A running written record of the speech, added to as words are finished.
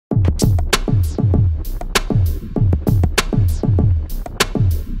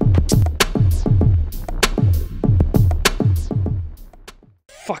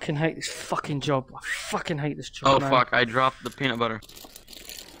fucking hate this fucking job. I fucking hate this job, Oh man. fuck, I dropped the peanut butter.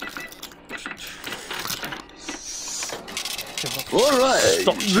 Alright,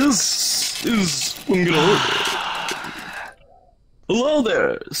 this is... I'm gonna order. Hello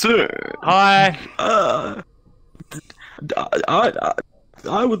there, sir. Hi. I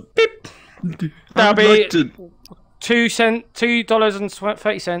would... Beep. That'll be like to...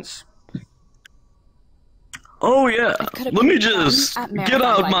 $2.30. Oh yeah, let me just get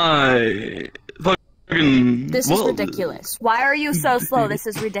out my fucking This is wallet. ridiculous. Why are you so slow? This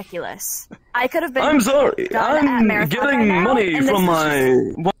is ridiculous. I could have been. I'm sorry, done at I'm Marathon getting by now, money and from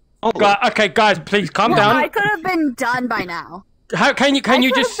my wallet. Okay, guys, please calm Well, down. I could have been done by now. How can you I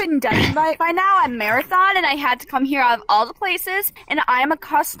just? could have been done by now at Marathon, and I had to come here out of all the places, and I'm a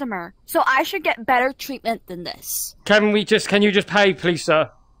customer, so I should get better treatment than this. Can you just pay, please, sir?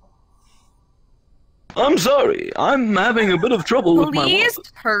 I'm sorry, I'm having a bit of trouble with my wallet. Please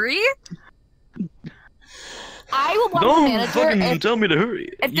hurry. I will want the Don't manager fucking tell me to hurry.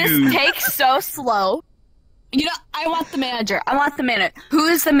 if this takes so slow. You know, I want the manager. I want the manager. Who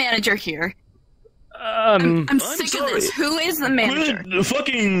is the manager here? I'm sick of this. Who is the manager? Quit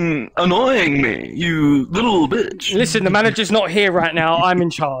fucking annoying me, you little bitch. Listen, the manager's not here right now. I'm in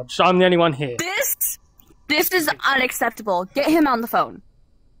charge. I'm the only one here. This is unacceptable. Get him on the phone.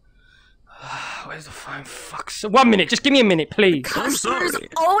 Where's the phone? Fuck. 1 minute. Just give me a minute, please. Customer's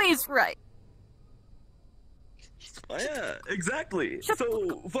always right. Oh, yeah, exactly.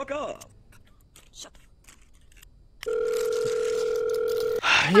 So, fuck off.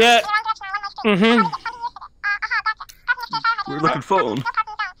 Yeah. We're looking phone.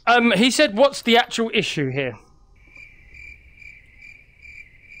 He said, what's the actual issue here?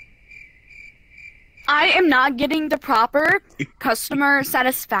 I am not getting the proper customer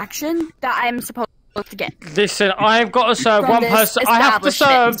satisfaction that I'm supposed to get. Listen, I've got to serve From one this person. I have to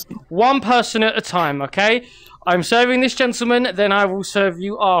serve establishment. one person at a time, okay? I'm serving this gentleman, then I will serve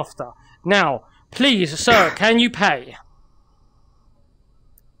you after. Now, please, sir, can you pay?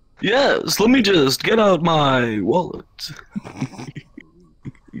 Yes, let me just get out my wallet.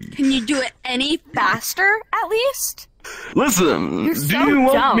 Can you do it any faster, at least? Listen, You're do so you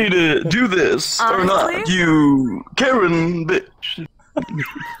want dumb. me to do this or Honestly? not, you Karen bitch?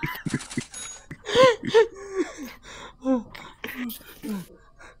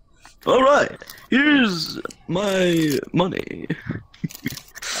 Alright, here's my money.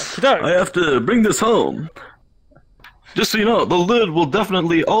 I have to bring this home. Just so you know, the lid will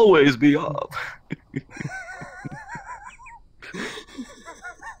definitely always be off.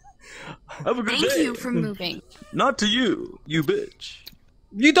 Have a good day. Thank you for moving. Not to you, you bitch.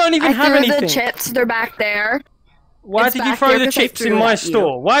 You don't even I have threw anything. the chips. They're back there. Why It's did you back throw there the 'cause I chips in threw it my at you.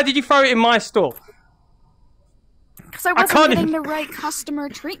 store? Why did you throw it in my store? Because I I wasn't can't getting even- the right customer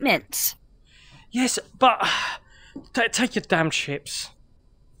treatment. Yes, but take your damn chips.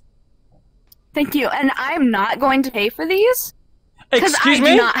 Thank you, and I'm not going to pay for these. Because I Excuse do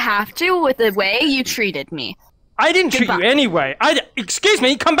me? not have to with the way you treated me. I didn't treat you Goodbye. anyway. Excuse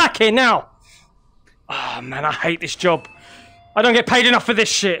me, come back here now. Oh man, I hate this job. I don't get paid enough for this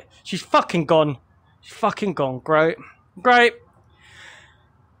shit. She's fucking gone. She's fucking gone. Great. Great.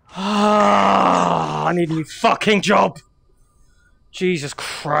 Ah, I need a new fucking job. Jesus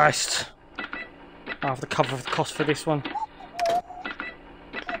Christ. I have to cover the cost for this one.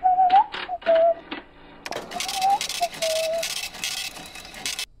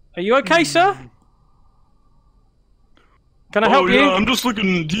 Are you okay, sir? Can I help you? I'm just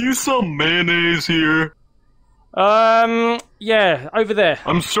looking. Do you sell mayonnaise here? Yeah, over there.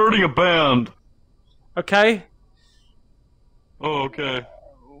 I'm starting a band. Okay. Oh, okay.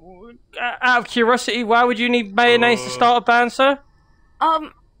 Out of curiosity, why would you need mayonnaise to start a band, sir?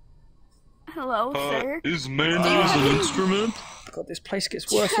 Hello, sir. Is mayonnaise an instrument? God, this place gets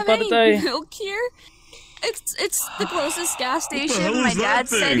Do you worse have by the any day. milk here? It's the closest gas hell station. is My that dad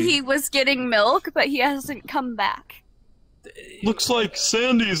said thing? he was getting milk, but he hasn't come back. Looks like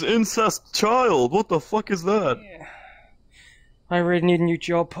Sandy's incest child. What the fuck is that? I really need a new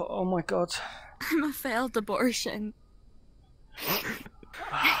job. Oh my god. I'm a failed abortion.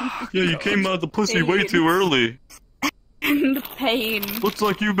 Yeah, you came out of the pussy way too early. And the pain. Looks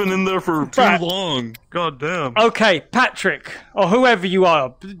like you've been in there for too Brad. long. God damn. Okay, Patrick, or whoever you are,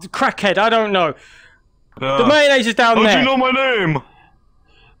 crackhead, I don't know. Yeah. The mayonnaise is down How'd there. you know my name?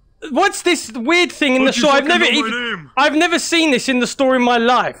 What's this weird thing in the How'd you store? fucking know my name? I've never seen this in the store in my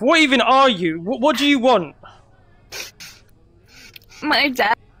life. What even are you? What do you want? My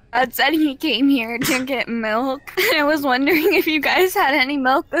dad said he came here to get milk. I was wondering if you guys had any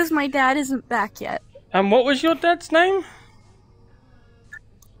milk because my dad isn't back yet. And what was your dad's name?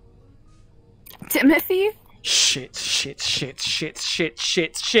 Timothy? Shit, shit, shit, shit, shit,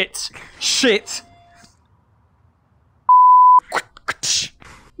 shit, shit, shit.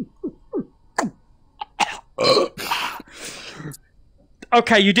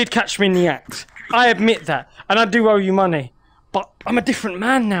 Okay, you did catch me in the act. I admit that, and I do owe you money. But I'm a different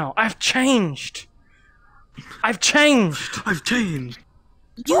man now. I've changed. I've changed. I've changed.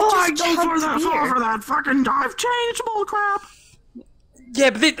 I don't fall for that fucking I've changed bullcrap. Yeah,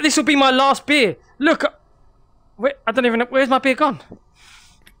 but this will be my last beer. Look, wait, I don't even know. Where's my beer gone?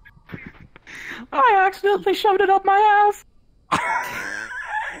 I accidentally shoved it up my ass.